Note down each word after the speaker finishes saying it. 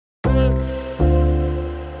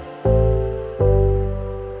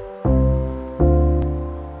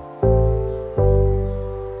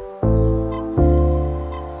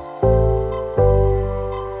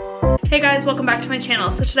guys, welcome back to my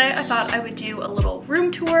channel. So today I thought I would do a little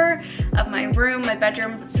room tour of my room, my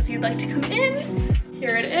bedroom. So if you'd like to come in,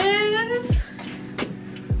 here it is.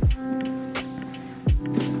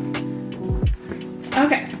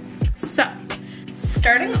 Okay, so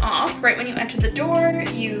starting off, right when you enter the door,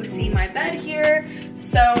 you see my bed here.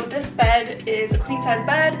 So this bed is a queen size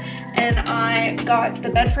bed, and I got the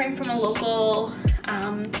bed frame from a local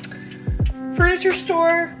furniture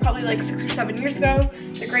store probably like 6 or 7 years ago.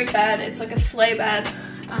 It's a great bed. It's like a sleigh bed.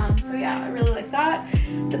 So yeah, I really like that.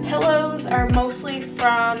 The pillows are mostly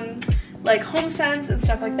from like HomeSense and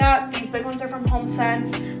stuff like that. These big ones are from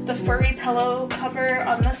HomeSense. The furry pillow cover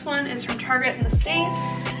on this one is from Target in the States.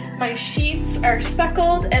 My sheets are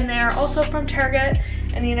speckled and they're also from Target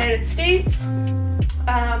in the United States.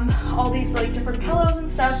 All these like different pillows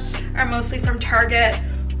and stuff are mostly from Target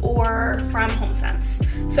or from HomeSense.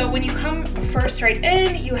 So when you come first right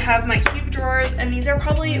in, you have my cube drawers, and these are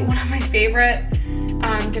probably one of my favorite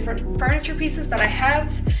different furniture pieces that I have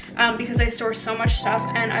because I store so much stuff,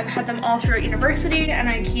 and I've had them all throughout university, and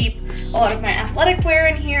I keep a lot of my athletic wear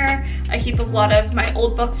in here. I keep a lot of my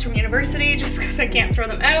old books from university just because I can't throw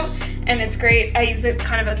them out, and it's great. I use it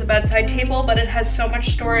kind of as a bedside table, but it has so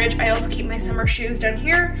much storage. I also keep my summer shoes down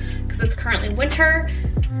here because it's currently winter.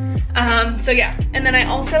 So yeah, and then I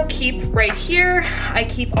also keep right here, I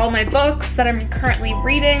keep all my books that I'm currently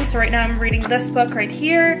reading. So right now I'm reading this book right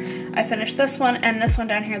here. I finished this one and this one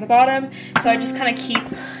down here at the bottom. So I just kind of keep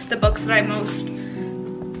the books that I most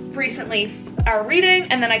recently are reading,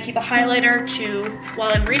 and then I keep a highlighter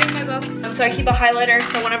while I'm reading my books. So I keep a highlighter,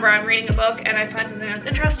 so whenever I'm reading a book and I find something that's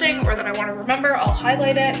interesting or that I want to remember, I'll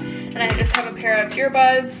highlight it. And I just have a pair of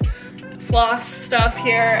earbuds, floss stuff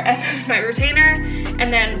here, and then my retainer.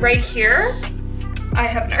 And then right here I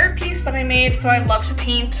have an art piece that I made. So I love to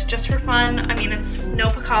paint just for fun. I mean, it's no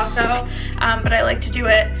Picasso, but I like to do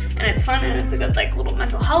it, and it's fun, and it's a good like little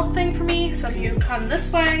mental health thing for me. So if you come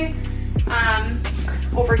this way,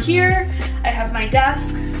 over here I have my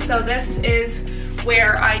desk. So this is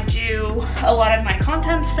where I do a lot of my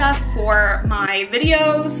content stuff for my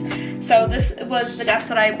videos. So this was the desk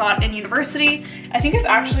that I bought in university. I think it's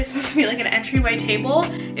actually supposed to be like an entryway table.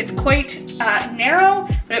 It's quite narrow,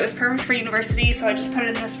 but it was perfect for university, so I just put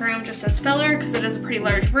it in this room just as filler because it is a pretty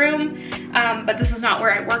large room. But this is not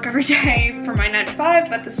where I work every day for my 9 to 5,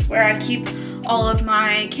 but this is where I keep all of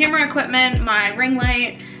my camera equipment, my ring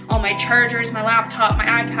light, all my chargers, my laptop, my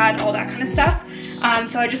iPad, all that kind of stuff.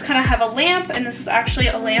 So I just kind of have a lamp, and this was actually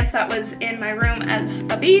a lamp that was in my room as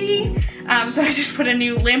a baby. So I just put a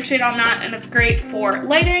new lampshade on that, and it's great for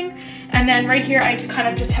lighting. And then right here, I kind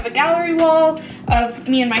of just have a gallery wall of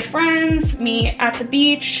me and my friends, me at the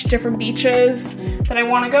beach, different beaches that I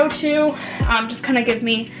want to go to. Just kind of give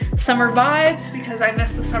me summer vibes because I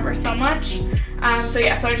miss the summer so much. So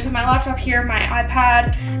yeah, so I just have my laptop here, my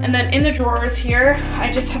iPad, and then in the drawers here,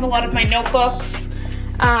 I just have a lot of my notebooks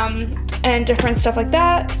and different stuff like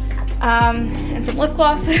that, and some lip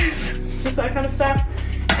glosses, just that kind of stuff.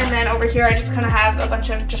 And then over here, I just kind of have a bunch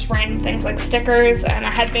of just random things like stickers and a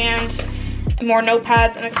headband, and more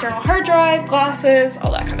notepads, an external hard drive, glasses,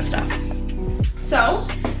 all that kind of stuff. So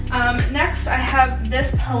next I have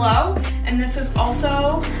this pillow, and this is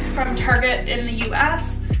also from Target in the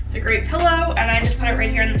US. It's a great pillow, and I just put it right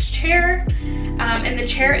here in this chair. And the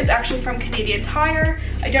chair is actually from Canadian Tire.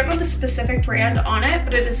 I don't know the specific brand on it,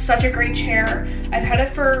 but it is such a great chair. I've had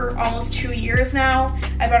it for almost 2 years now.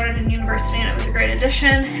 I bought it in university, and it was a great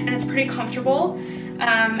addition, and it's pretty comfortable.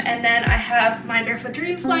 And then I have my Barefoot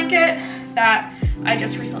Dreams blanket that I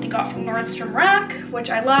just recently got from Nordstrom Rack, which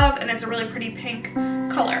I love, and it's a really pretty pink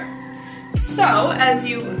color. So as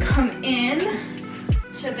you come in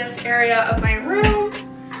to this area of my room,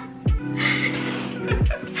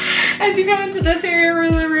 as you come into this area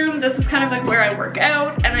of the room, this is kind of like where I work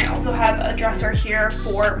out, and I also have a dresser here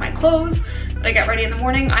for my clothes that I get ready in the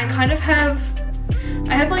morning. I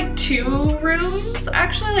have like 2 rooms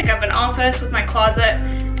actually. Like I have an office with my closet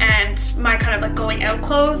and my kind of like going out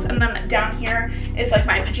clothes, and then down here is like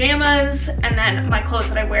my pajamas, and then my clothes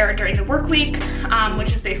that I wear during the work week,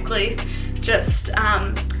 which is basically just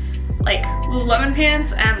like Lululemon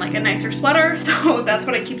pants and like a nicer sweater. So that's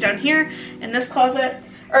what I keep down here in this closet,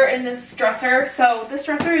 or in this dresser. So this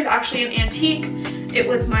dresser is actually an antique. It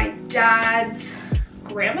was my dad's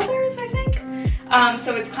grandmother's, I think.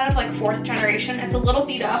 So it's kind of like 4th generation. It's a little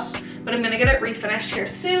beat up, but I'm gonna get it refinished here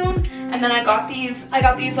soon. And then I got these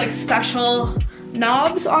like special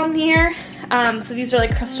knobs on here. So these are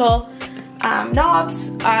like crystal knobs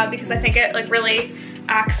because I think it like really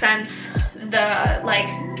accents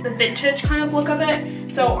the vintage kind of look of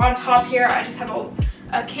it. So on top here, I just have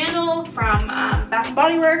a candle from Bath and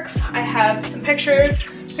Body Works. I have some picture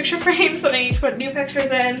frames that I need to put new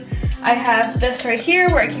pictures in. I have this right here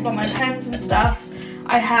where I keep all my pens and stuff.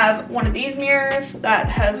 I have one of these mirrors that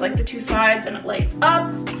has like the two sides and it lights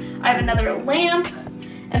up. I have another lamp,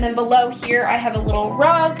 and then below here I have a little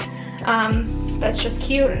rug that's just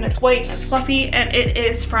cute, and it's white and it's fluffy, and it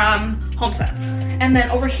is from HomeSense. And then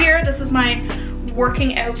over here, this is my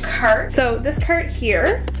working out cart. So this cart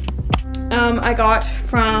here, I got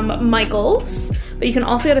from Michael's, but you can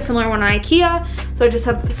also get a similar one on IKEA. So I just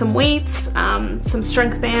have some weights, some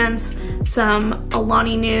strength bands, some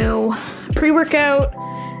Alani Nu pre-workout,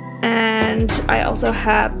 and I also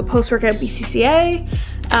have a post-workout BCCA,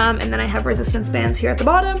 and then I have resistance bands here at the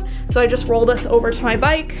bottom. So I just roll this over to my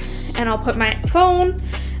bike, and I'll put my phone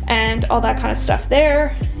and all that kind of stuff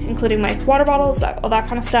there, including my water bottles, all that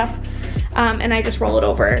kind of stuff. And I just roll it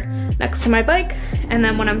over next to my bike, and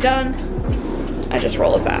then when I'm done, I just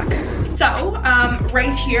roll it back. So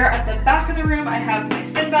right here at the back of the room, I have my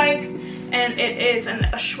spin bike, and it is a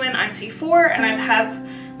Schwinn IC4, and I have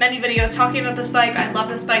many videos talking about this bike. I love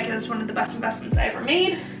this bike. It's one of the best investments I ever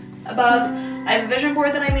made. Above, I have a vision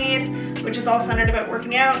board that I made, which is all centered about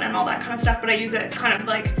working out and all that kind of stuff, but I use it kind of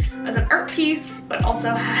like as an art piece, but also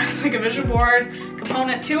has like a vision board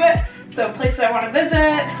component to it. So places I want to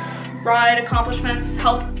visit, ride accomplishments,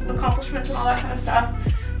 health accomplishments, and all that kind of stuff.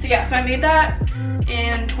 So yeah, so I made that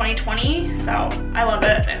in 2020, so I love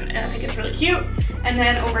it, and I think it's really cute. And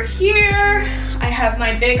then over here, I have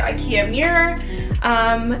my big IKEA mirror,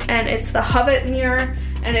 and it's the Hovet mirror,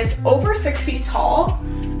 and it's over 6 feet tall,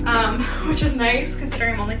 which is nice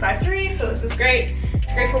considering I'm only 5'3", so this is great.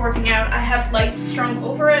 It's great for working out. I have lights strung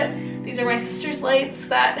over it. These are my sister's lights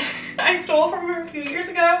that I stole from her a few years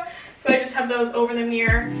ago. So I just have those over the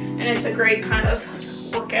mirror, and it's a great kind of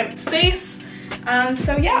workout space.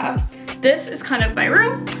 So yeah, this is kind of my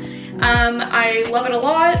room. I love it a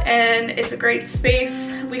lot, and it's a great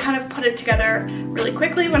space. We kind of put it together really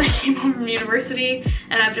quickly when I came home from university,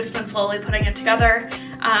 and I've just been slowly putting it together.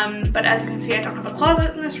 But as you can see, I don't have a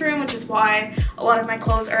closet in this room, which is why a lot of my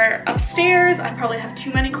clothes are upstairs. I probably have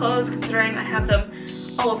too many clothes considering I have them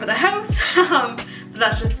all over the house, but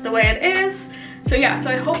that's just the way it is. So yeah, so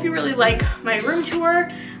I hope you really like my room tour.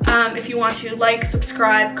 If you want to like,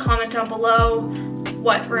 subscribe, comment down below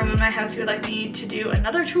what room in my house you would like me to do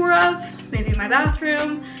another tour of. Maybe my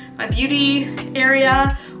bathroom, my beauty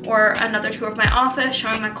area, or another tour of my office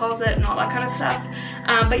showing my closet and all that kind of stuff.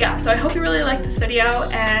 But yeah, so I hope you really like this video,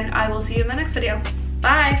 and I will see you in my next video.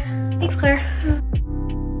 Bye! Thanks, Claire.